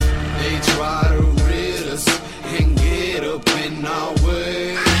try to rid us and get up in our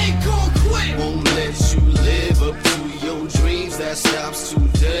way. I ain't gon' quit. Won't let you live up to your dreams, that stops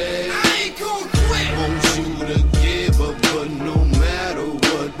today. I ain't gon' quit. Want you to give up, but no matter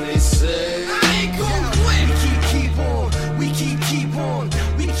what they say, I ain't gon' quit. We keep on, we keep on,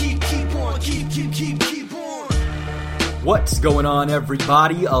 we keep on, keep on. What's going on,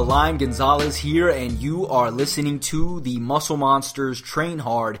 everybody? Alain Gonzalez here, and you are listening to the Muscle Monsters Train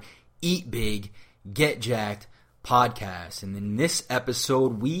Hard, Eat Big, Get Jacked podcast. And in this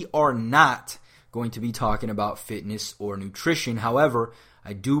episode, we are not going to be talking about fitness or nutrition. However,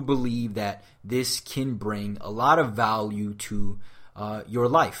 I do believe that this can bring a lot of value to your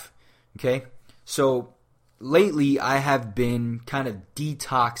life. Okay? So, lately, I have been kind of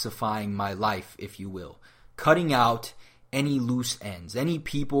detoxifying my life, if you will. Cutting out any loose ends, any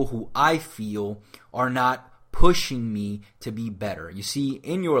people who I feel are not pushing me to be better. You see,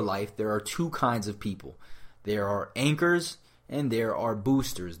 in your life, there are two kinds of people. There are anchors and there are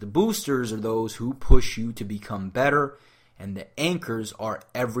boosters. The boosters are those who push you to become better, and the anchors are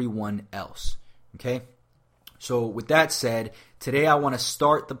everyone else. Okay? So with that said, today I want to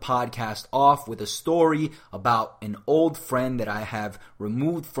start the podcast off with a story about an old friend that I have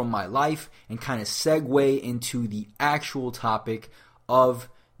removed from my life and kind of segue into the actual topic of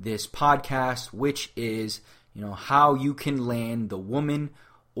this podcast, which is, how you can land the woman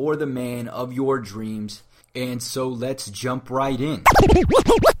or the man of your dreams. And so let's jump right in.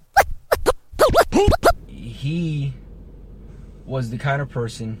 He was the kind of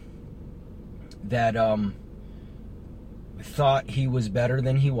person that thought he was better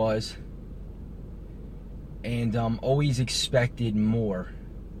than he was, and always expected more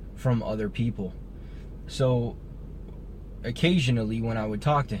from other people. So occasionally when I would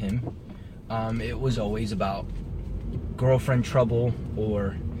talk to him, it was always about girlfriend trouble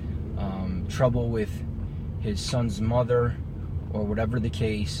or trouble with his son's mother or whatever the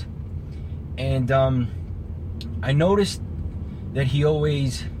case. And I noticed that he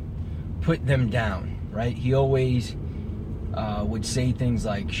always put them down, right? He always would say things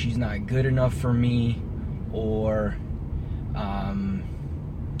like, she's not good enough for me, or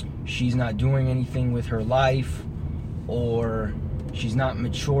she's not doing anything with her life, or she's not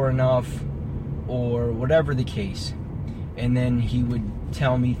mature enough, or whatever the case. And then he would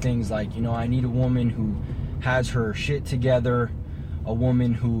tell me things like, I need a woman who has her shit together, a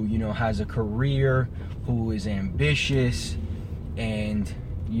woman who, has a career, who is ambitious, and,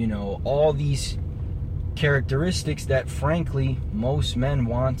 all these characteristics that, frankly, most men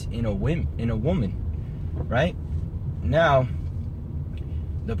want in a woman, right? Now,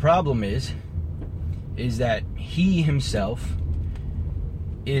 the problem is that he himself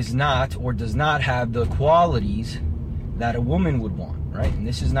is not, or does not have, the qualities that a woman would want, right? And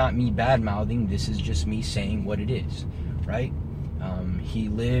this is not me bad-mouthing, this is just me saying what it is, right? He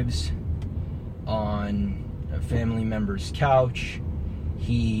lives on a family member's couch.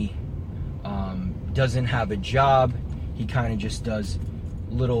 He doesn't have a job. He kind of just does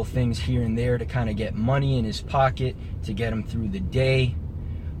little things here and there to kind of get money in his pocket to get him through the day.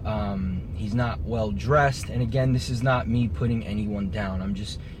 He's not well dressed. And again, this is not me putting anyone down. I'm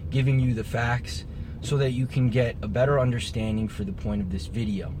just giving you the facts so that you can get a better understanding for the point of this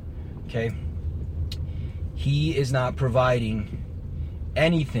video. Okay? He is not providing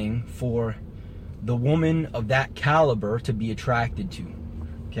anything for the woman of that caliber to be attracted to.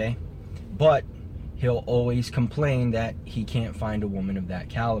 Okay? But he'll always complain that he can't find a woman of that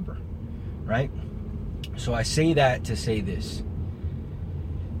caliber, right? So I say that to say this.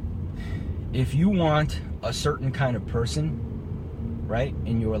 If you want a certain kind of person, right,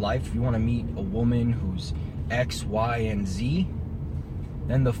 in your life, if you want to meet a woman who's X, Y, and Z,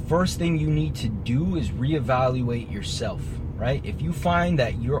 then the first thing you need to do is reevaluate yourself, right? If you find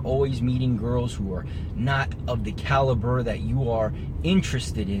that you're always meeting girls who are not of the caliber that you are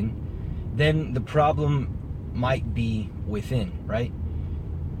interested in, then the problem might be within, right?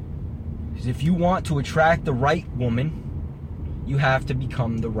 Because if you want to attract the right woman, you have to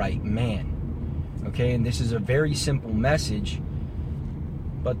become the right man. Okay, and this is a very simple message,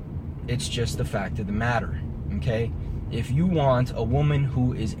 but it's just the fact of the matter. Okay, if you want a woman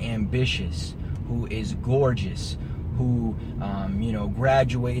who is ambitious, who is gorgeous, who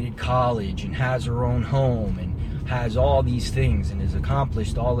graduated college and has her own home and has all these things and has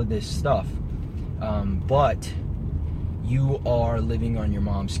accomplished all of this stuff, but you are living on your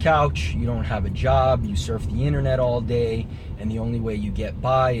mom's couch, you don't have a job, you surf the internet all day, and the only way you get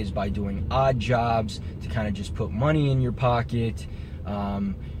by is by doing odd jobs to kind of just put money in your pocket,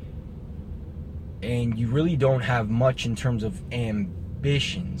 and you really don't have much in terms of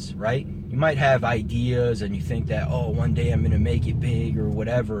ambitions, right? You might have ideas and you think that, oh, one day I'm going to make it big or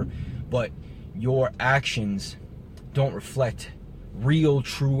whatever, but your actions don't reflect real,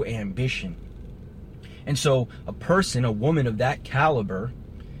 true ambition. And so a woman of that caliber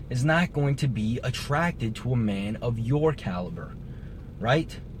is not going to be attracted to a man of your caliber,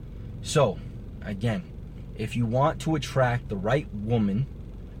 right? So, again, if you want to attract the right woman,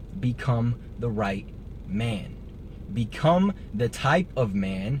 become the right man. Become the type of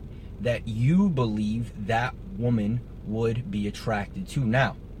man that you believe that woman would be attracted to.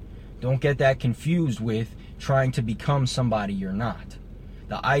 Now, don't get that confused with trying to become somebody you're not.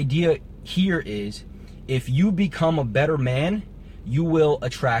 The idea here is, if you become a better man, you will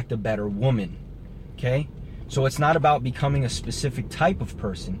attract a better woman. Okay? So it's not about becoming a specific type of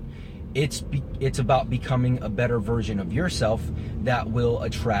person. It's about becoming a better version of yourself that will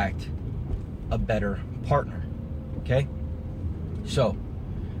attract a better partner. Okay? So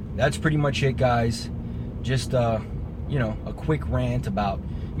that's pretty much it, guys. Just a quick rant about,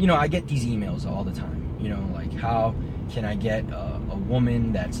 I get these emails all the time, like, how can I get a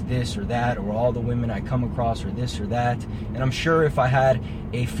woman that's this or that, or all the women I come across are this or that. And I'm sure if I had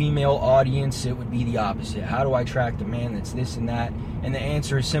a female audience, it would be the opposite. How do I attract a man that's this and that? And the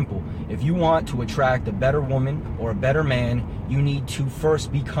answer is simple. If you want to attract a better woman or a better man, you need to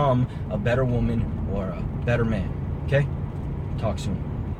first become a better woman or a better man. Okay? Talk soon.